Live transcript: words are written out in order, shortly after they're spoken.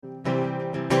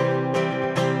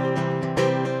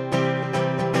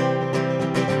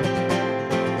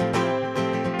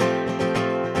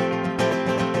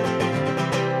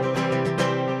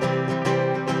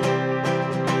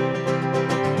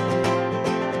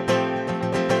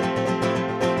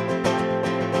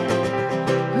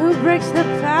breaks the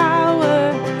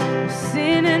power of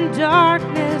sin and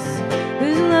darkness,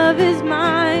 whose love is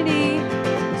mighty,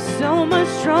 so much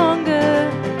stronger.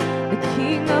 The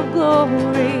King of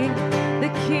glory,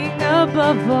 the King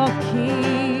above all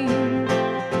kings,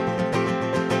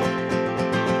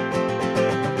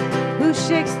 who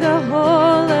shakes the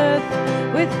whole earth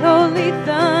with holy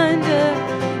thunder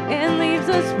and leaves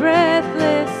us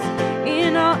breathless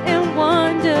in awe and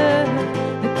wonder.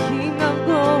 The King of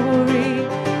glory,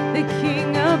 the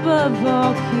King above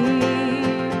all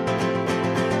kings.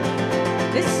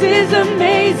 This is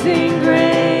amazing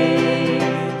grace.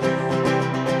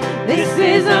 This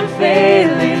is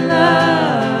unfailing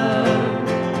love,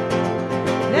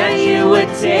 that you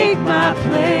would take my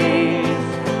place,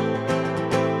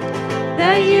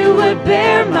 that you would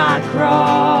bear my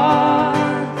cross.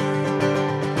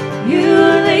 You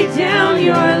lay down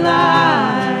your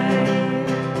life,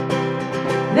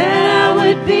 that I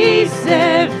would be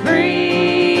set free.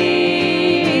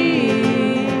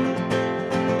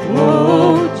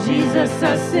 Oh, Jesus,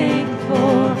 I sing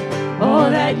for all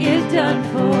that you've done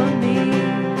for me.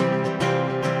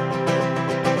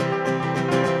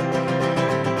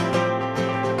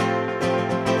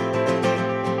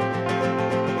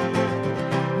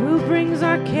 Who brings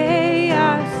our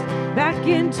chaos back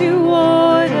into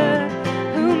order?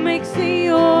 Who makes the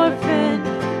orphan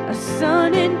a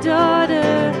son and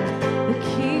daughter? The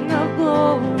King of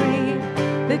glory,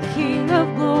 the King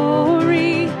of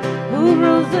glory, who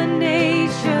rules the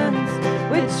nations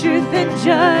with truth and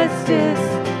justice,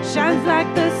 shines like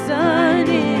the sun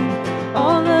in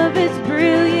all of its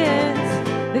brilliance.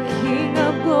 The King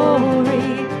of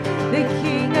glory, the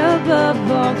King above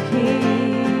all kings.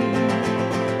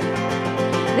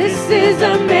 This is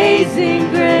amazing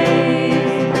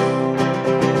grace.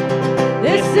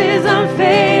 This is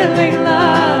unfailing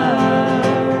love,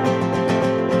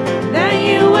 that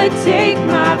you would take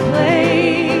my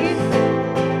place,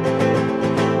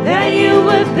 that you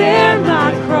would bear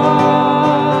my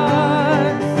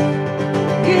cross.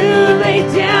 You lay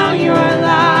down your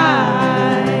life,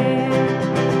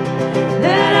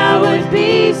 that I would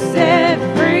be set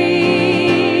free.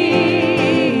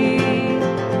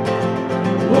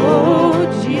 Oh,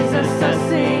 Jesus, I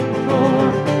sing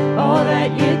for all that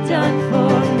you've done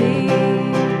for me.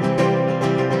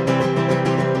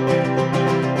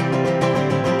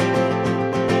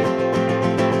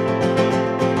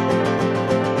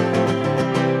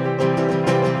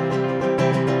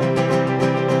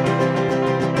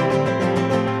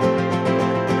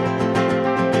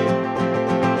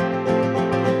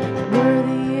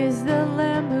 Worthy is the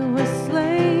Lamb who was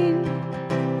slain.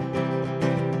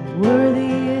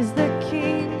 Worthy is the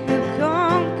King who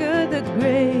conquered the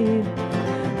grave.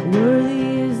 Worthy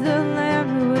is the Lamb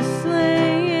who was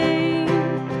slain.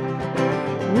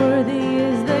 Worthy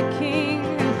is the King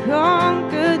who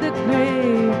conquered the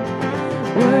grave.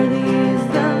 Worthy is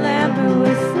the Lamb who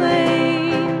was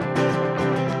slain.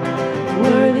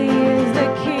 Worthy is the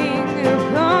King who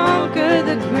conquered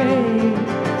the grave.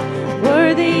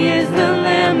 Worthy is the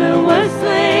Lamb who was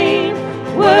slain.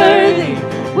 Worthy,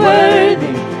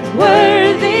 worthy,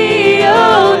 worthy.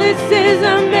 Oh, this is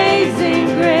amazing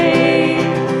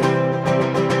grace.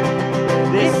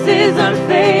 This is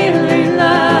unfailing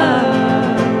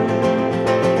love,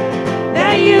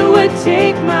 that you would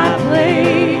take my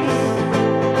place,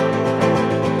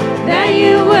 that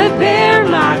you would bear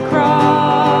my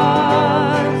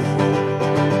cross.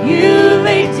 You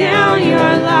lay down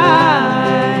your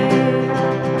life,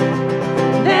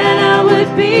 that I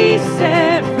would be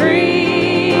set free.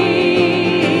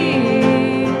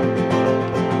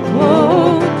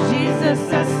 Oh, Jesus,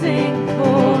 I sing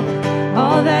for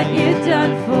all that you've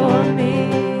done for me.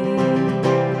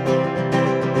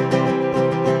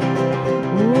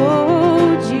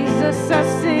 Oh, Jesus, I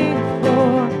sing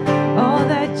for all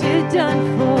that you've done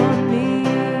for me.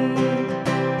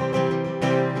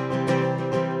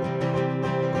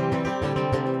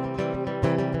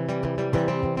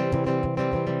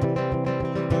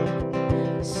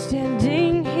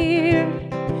 Standing here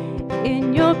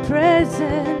in your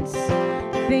presence,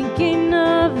 thinking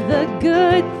of the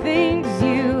good things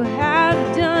you have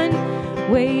done,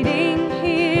 waiting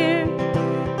here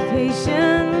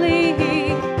patiently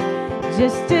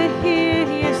just to hear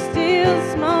your still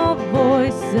small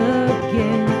voice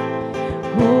again.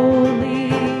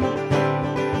 Holy,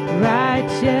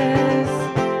 righteous,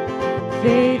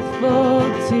 faithful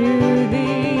to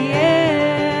the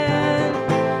end.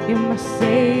 You're my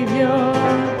Savior,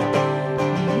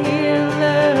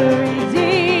 healer,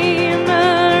 redeemer,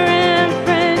 and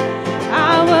friend. I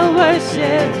will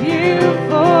worship you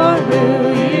for who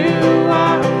you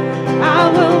are. I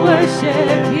will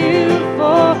worship you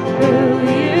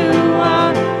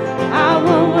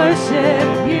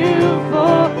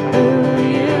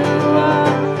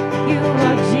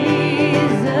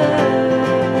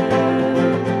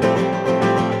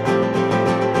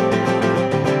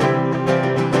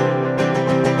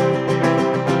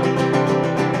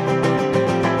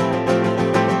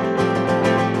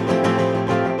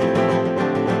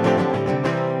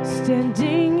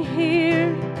waiting here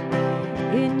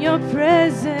in your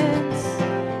presence,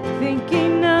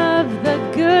 thinking of the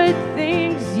good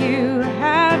things you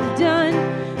have done,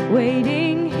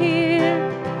 waiting here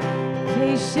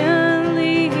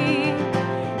patiently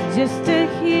just to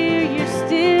hear your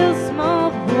still small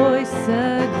voice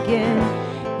again.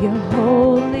 You're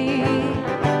holy,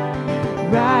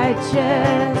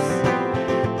 righteous,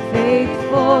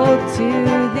 faithful to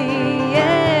the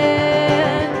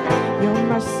end. You're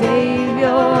my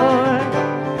Savior,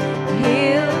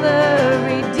 healer,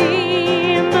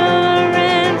 redeemer,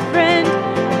 and friend.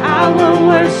 I will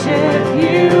worship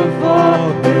you for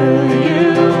who you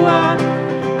are.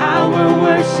 I will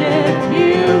worship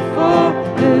you for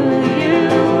who you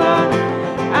are.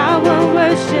 I will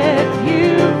worship you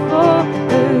for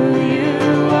who you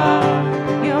are.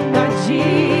 You're my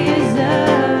Jesus.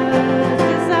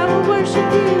 Yes, I will worship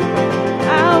you.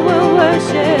 I will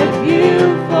worship you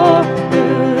for who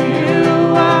you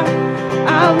are.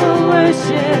 I will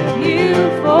worship you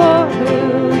for who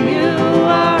you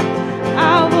are.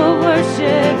 I will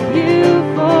worship you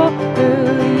for who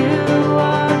you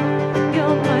are.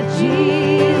 You're my Jesus.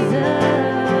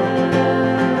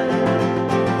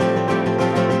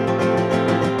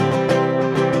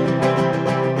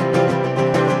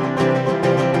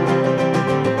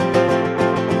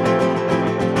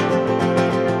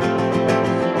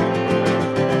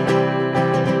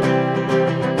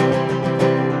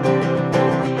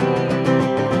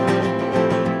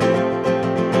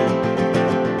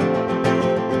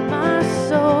 My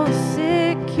soul's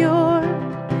secure,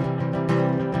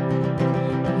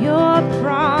 your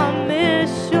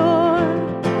promise sure,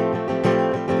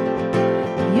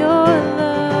 your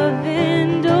love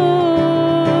endures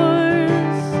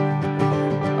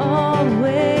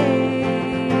always.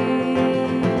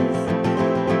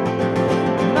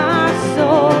 My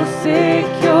soul's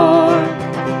secure,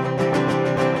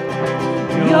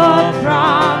 your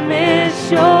promise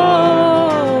sure,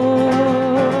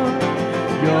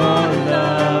 your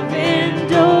love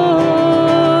endures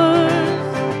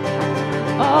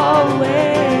always.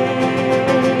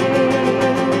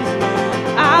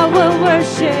 I will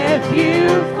worship you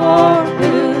for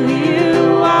who you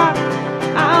are.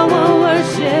 I will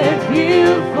worship you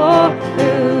for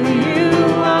who you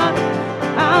are.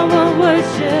 I will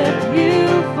worship you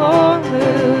for who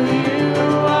you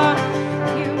are.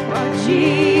 You are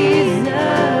Jesus.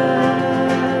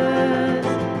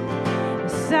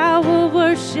 Yes, I will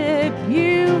worship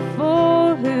you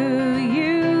for who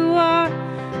you are.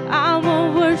 I will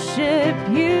worship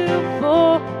you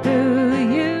for who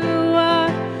you are.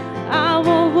 I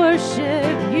will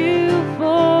worship you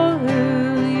for who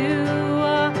you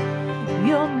are.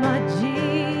 You're my Jesus.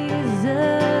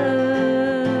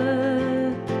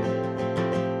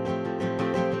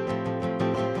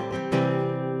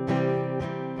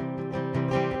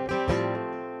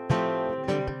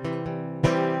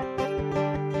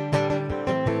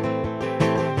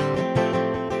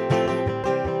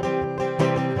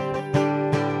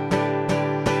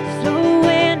 So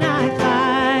when I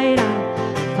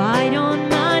fight on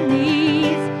my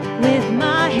knees with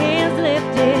my hands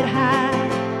lifted high.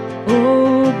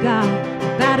 Oh God,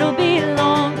 battle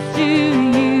belongs to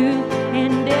you,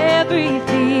 and every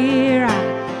fear I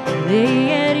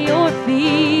lay at your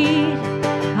feet.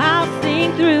 I'll sing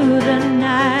through the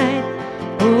night.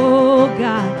 Oh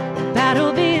God,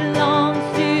 battle belongs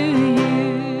to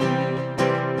you.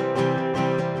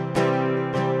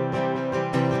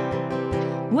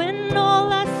 When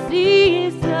all I see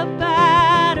is a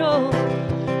battle,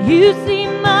 you see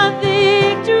my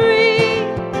victory.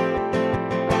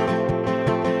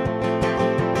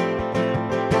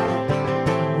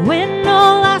 When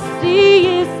all I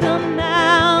see is a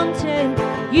mountain,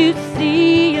 you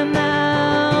see a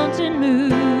mountain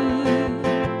move.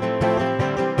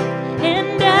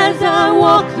 And as I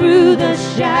walk through the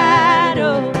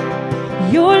shadow,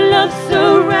 your love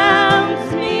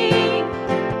surrounds me.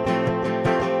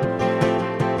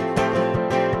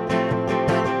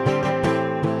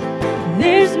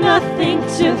 There's nothing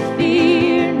to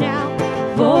fear now,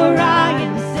 for I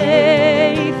am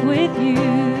safe with you.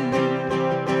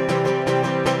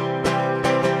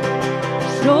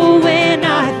 So when I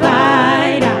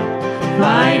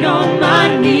fight on my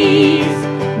knees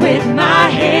with my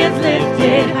hands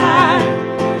lifted high.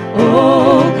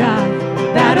 Oh God,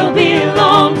 battle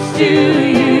belongs to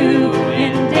you,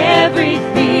 and every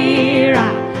fear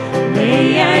I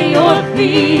lay at your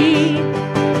feet.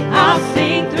 I'll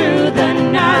sing through the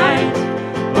night.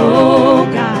 Oh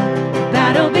God,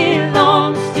 battle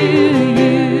belongs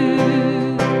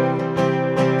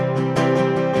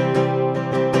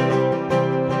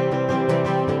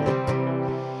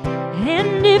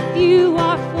if you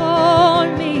are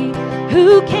for me,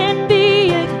 who can be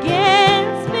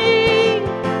against me?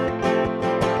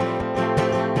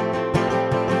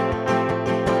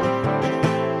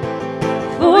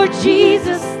 For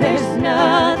Jesus, there's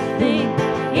nothing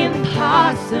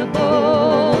impossible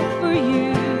for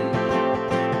you.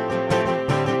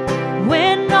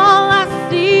 When all I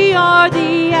see are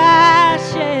the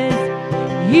ashes,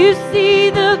 you see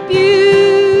the beauty.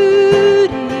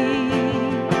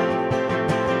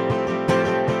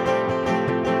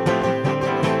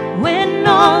 When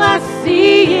all I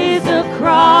see is a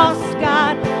cross,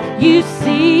 God, you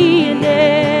see an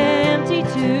empty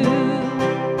tomb.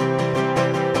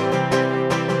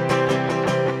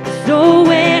 So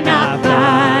when I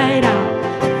fight,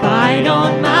 I'll fight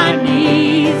on my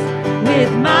knees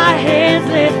with my hands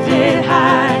lifted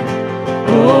high.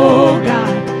 Oh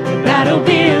God, the battle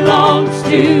belongs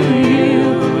to you,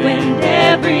 and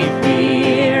every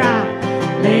fear I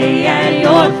lay at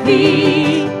your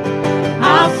feet.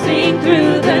 I'll sing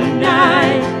through the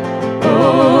night.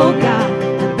 Oh God,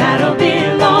 the battle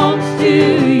belongs to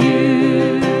you.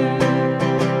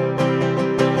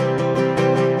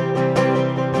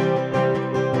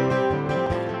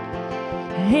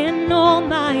 An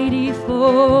almighty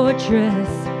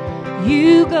fortress,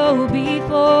 you go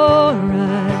before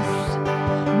us.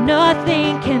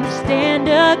 Nothing can stand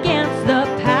against the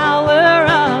power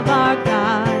of our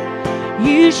God.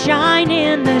 You shine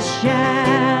in the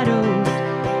shadows,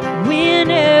 win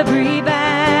every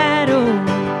battle.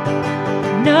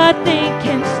 Nothing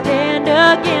can stand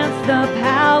against the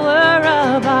power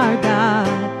of our God.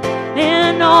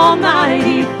 An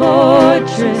almighty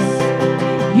fortress,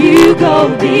 you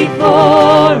go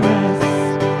before us.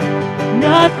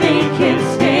 Nothing can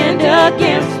stand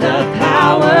against the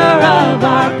power of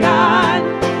our God.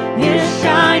 You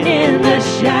shine in the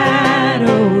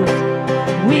shadows,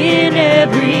 win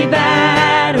every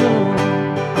battle.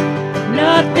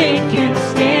 Nothing can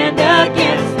stand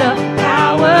against the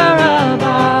power of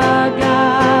our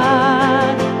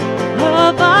God,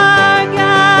 of our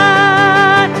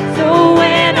God. So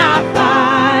when I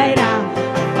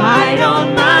fight on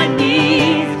my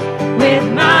knees with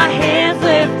my hands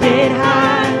lifted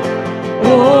high.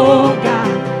 Oh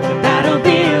God, the battle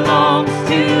belongs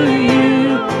to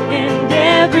you, and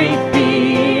every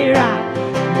fear I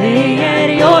lay at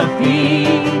your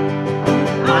feet.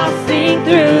 I'll sing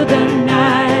through the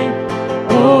night.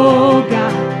 Oh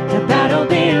God, the battle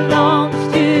belongs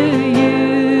to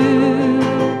you.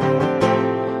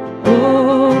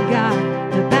 Oh God,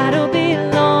 the battle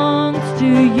belongs to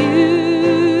you.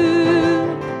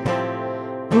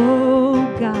 Oh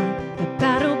God, the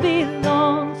battle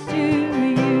belongs to you.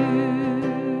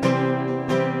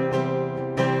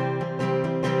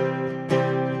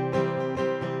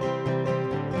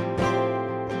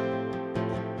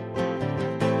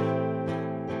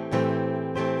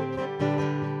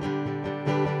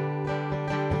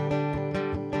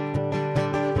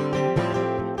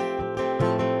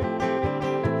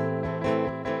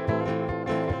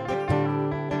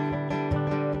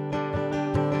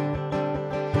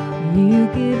 You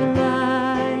give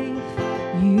life,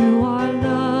 you are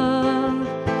love,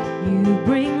 you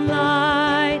bring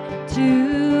light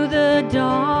to the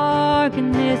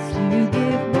darkness, you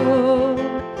give hope,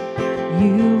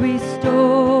 you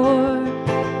restore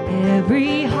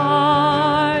every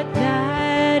heart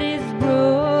that is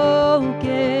broken.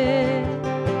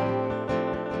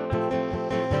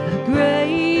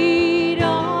 Great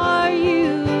are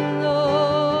you, Lord.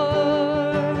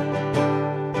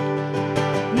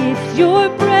 It's your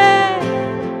breath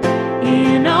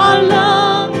in our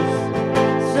lungs,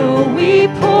 so we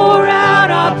pour out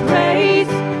our praise.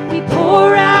 We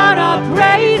pour out our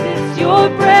praise. It's your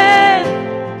breath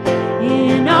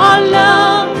in our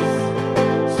lungs,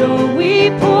 so we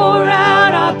pour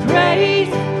out our praise.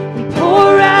 We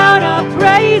pour out our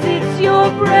praise. It's your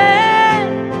breath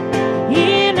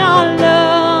in our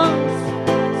lungs,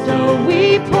 so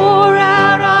we pour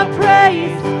out our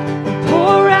praise.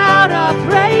 Pour out our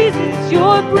praise, it's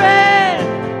your breath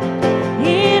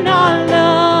in our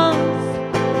lungs.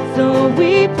 So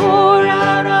we pour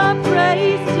out our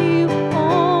praise to you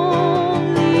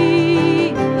only,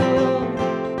 Lord.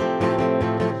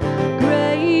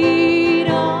 Great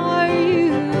are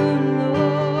you,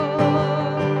 Lord.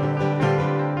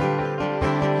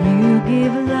 You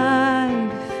give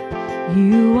life,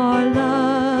 you are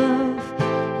love,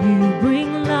 you bring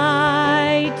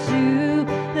light to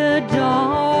the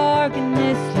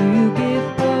darkness, you give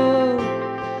hope,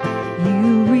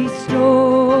 you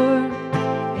restore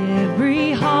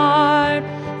every heart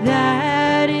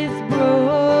that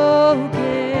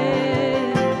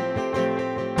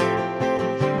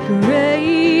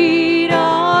Great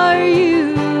are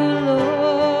you,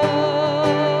 Lord.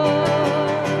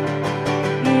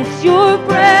 It's your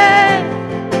breath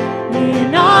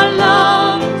in our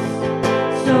lungs,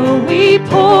 so we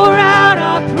pour out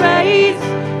our praise.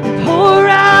 We pour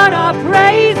out our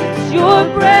praise. It's your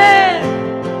breath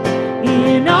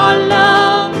in our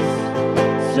lungs,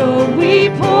 so we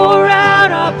pour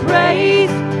out our praise.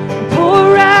 We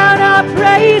pour out our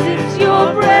praise. It's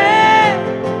your breath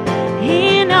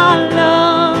in our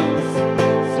lungs,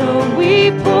 so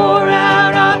we pour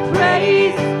out our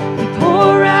praise. We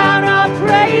pour out our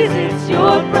praise. It's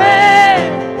your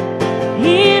breath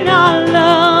in our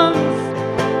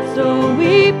lungs, so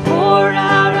we pour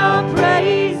out our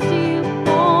praise to you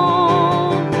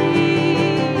only.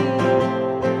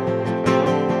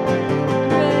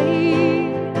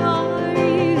 Great are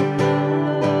you,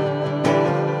 Lord.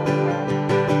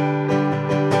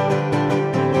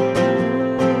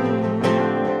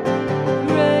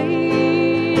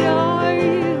 Great are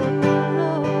you,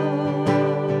 Lord.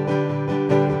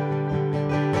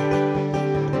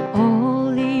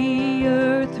 All the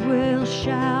earth will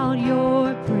shout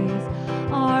your praise.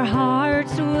 Our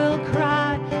hearts will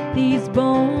cry. These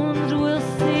bones will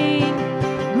sing.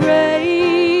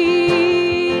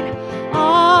 Great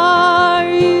are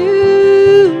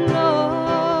you, Lord.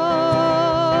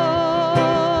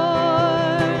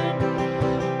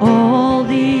 All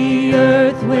the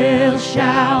earth will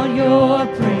shout your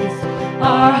praise.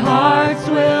 Our hearts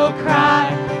will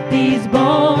cry. These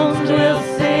bones will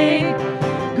sing.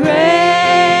 Great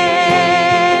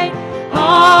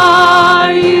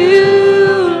are you,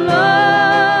 Lord.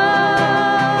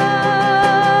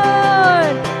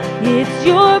 It's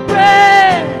your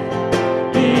breath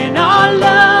in our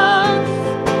lungs,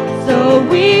 so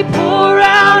we pour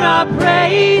out our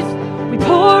praise. We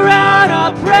pour out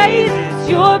our praise. It's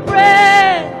your